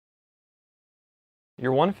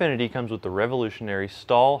Your Onefinity comes with the revolutionary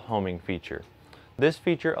stall homing feature. This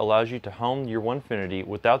feature allows you to home your Onefinity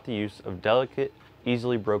without the use of delicate,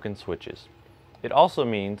 easily broken switches. It also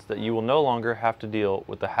means that you will no longer have to deal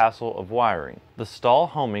with the hassle of wiring. The stall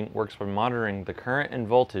homing works by monitoring the current and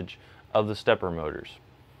voltage of the stepper motors.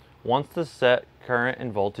 Once the set current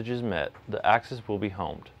and voltage is met, the axis will be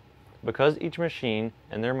homed. Because each machine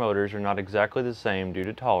and their motors are not exactly the same due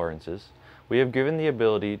to tolerances, we have given the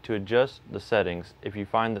ability to adjust the settings if you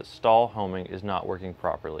find that stall homing is not working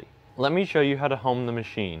properly. Let me show you how to home the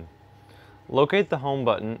machine. Locate the home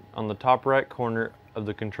button on the top right corner of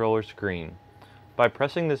the controller screen. By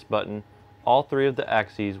pressing this button, all three of the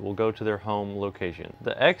axes will go to their home location.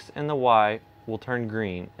 The X and the Y will turn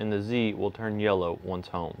green and the Z will turn yellow once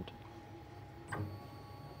homed.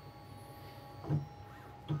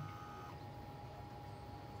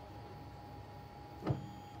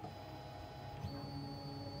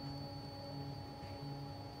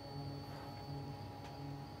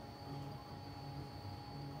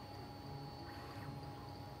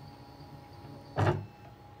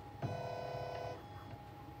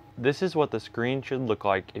 This is what the screen should look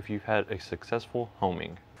like if you've had a successful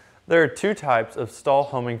homing. There are two types of stall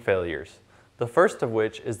homing failures. The first of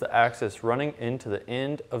which is the axis running into the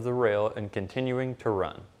end of the rail and continuing to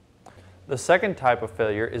run. The second type of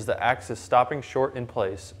failure is the axis stopping short in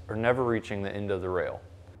place or never reaching the end of the rail.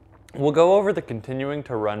 We'll go over the continuing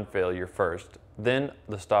to run failure first, then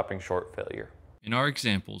the stopping short failure. In our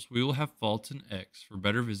examples, we will have faults in X for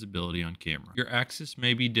better visibility on camera. Your axis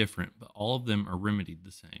may be different, but all of them are remedied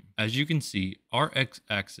the same. As you can see, our X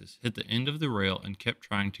axis hit the end of the rail and kept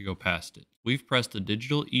trying to go past it. We've pressed the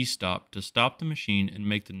digital E-stop to stop the machine and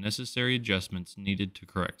make the necessary adjustments needed to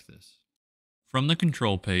correct this. From the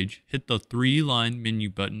control page, hit the 3-line menu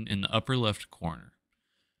button in the upper left corner.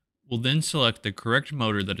 We'll then select the correct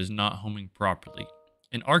motor that is not homing properly.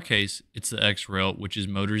 In our case, it's the X rail, which is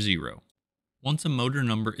motor 0. Once a motor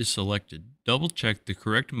number is selected, double-check the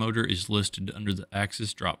correct motor is listed under the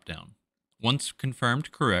axis drop-down. Once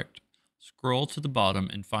confirmed correct, scroll to the bottom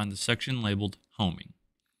and find the section labeled Homing.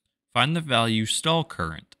 Find the value Stall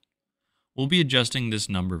Current. We'll be adjusting this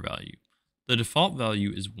number value. The default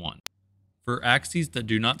value is 1. For axes that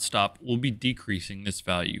do not stop, we'll be decreasing this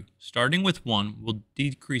value. Starting with 1, we'll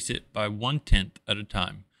decrease it by 1/10 at a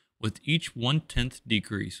time. With each 1/10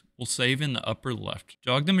 decrease, we'll save in the upper left.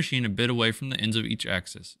 Jog the machine a bit away from the ends of each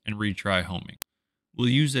axis and retry homing. We'll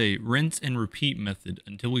use a rinse and repeat method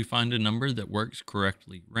until we find a number that works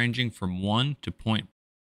correctly, ranging from 1 to 0.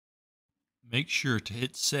 Make sure to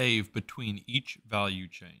hit save between each value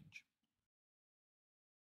change.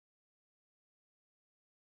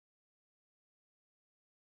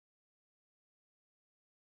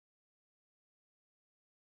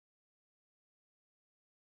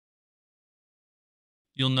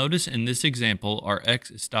 You'll notice in this example our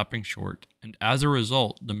X is stopping short, and as a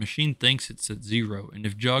result, the machine thinks it's at 0, and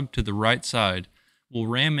if jogged to the right side, will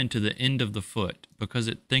ram into the end of the foot because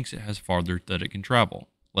it thinks it has farther that it can travel.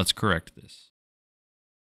 Let's correct this.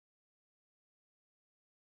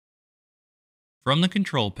 From the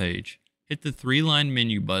control page, hit the 3-line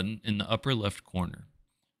menu button in the upper left corner.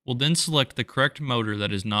 We'll then select the correct motor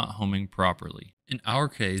that is not homing properly. In our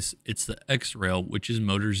case, it's the X rail, which is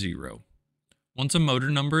motor 0. Once a motor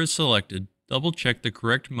number is selected, double-check the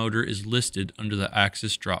correct motor is listed under the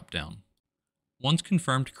axis drop-down. Once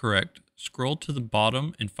confirmed correct, scroll to the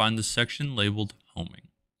bottom and find the section labeled Homing.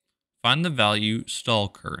 Find the value Stall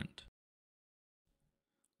Current.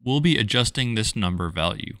 We'll be adjusting this number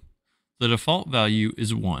value. The default value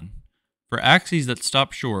is 1. For axes that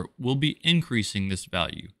stop short, we'll be increasing this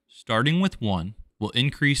value. Starting with 1, we'll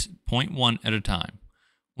increase 0.1 at a time.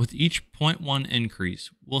 With each 0.1 increase,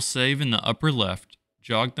 we'll save in the upper left,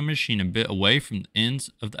 jog the machine a bit away from the ends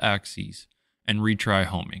of the axes, and retry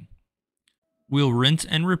homing. We'll rinse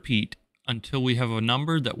and repeat until we have a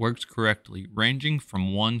number that works correctly, ranging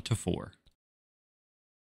from 1 to 4.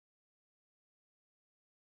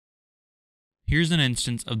 Here's an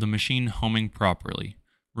instance of the machine homing properly.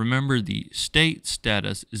 Remember, the state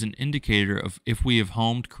status is an indicator of if we have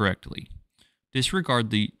homed correctly.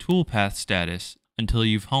 Disregard the toolpath status until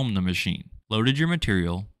you've homed the machine, loaded your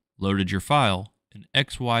material, loaded your file, and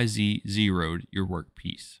XYZ zeroed your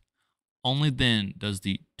workpiece. Only then does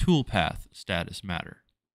the toolpath status matter.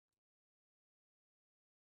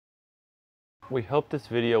 We hope this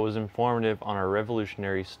video was informative on our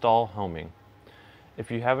revolutionary stall homing.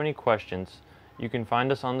 If you have any questions, you can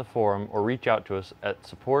find us on the forum or reach out to us at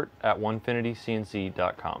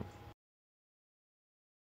support@onefinitycnc.com.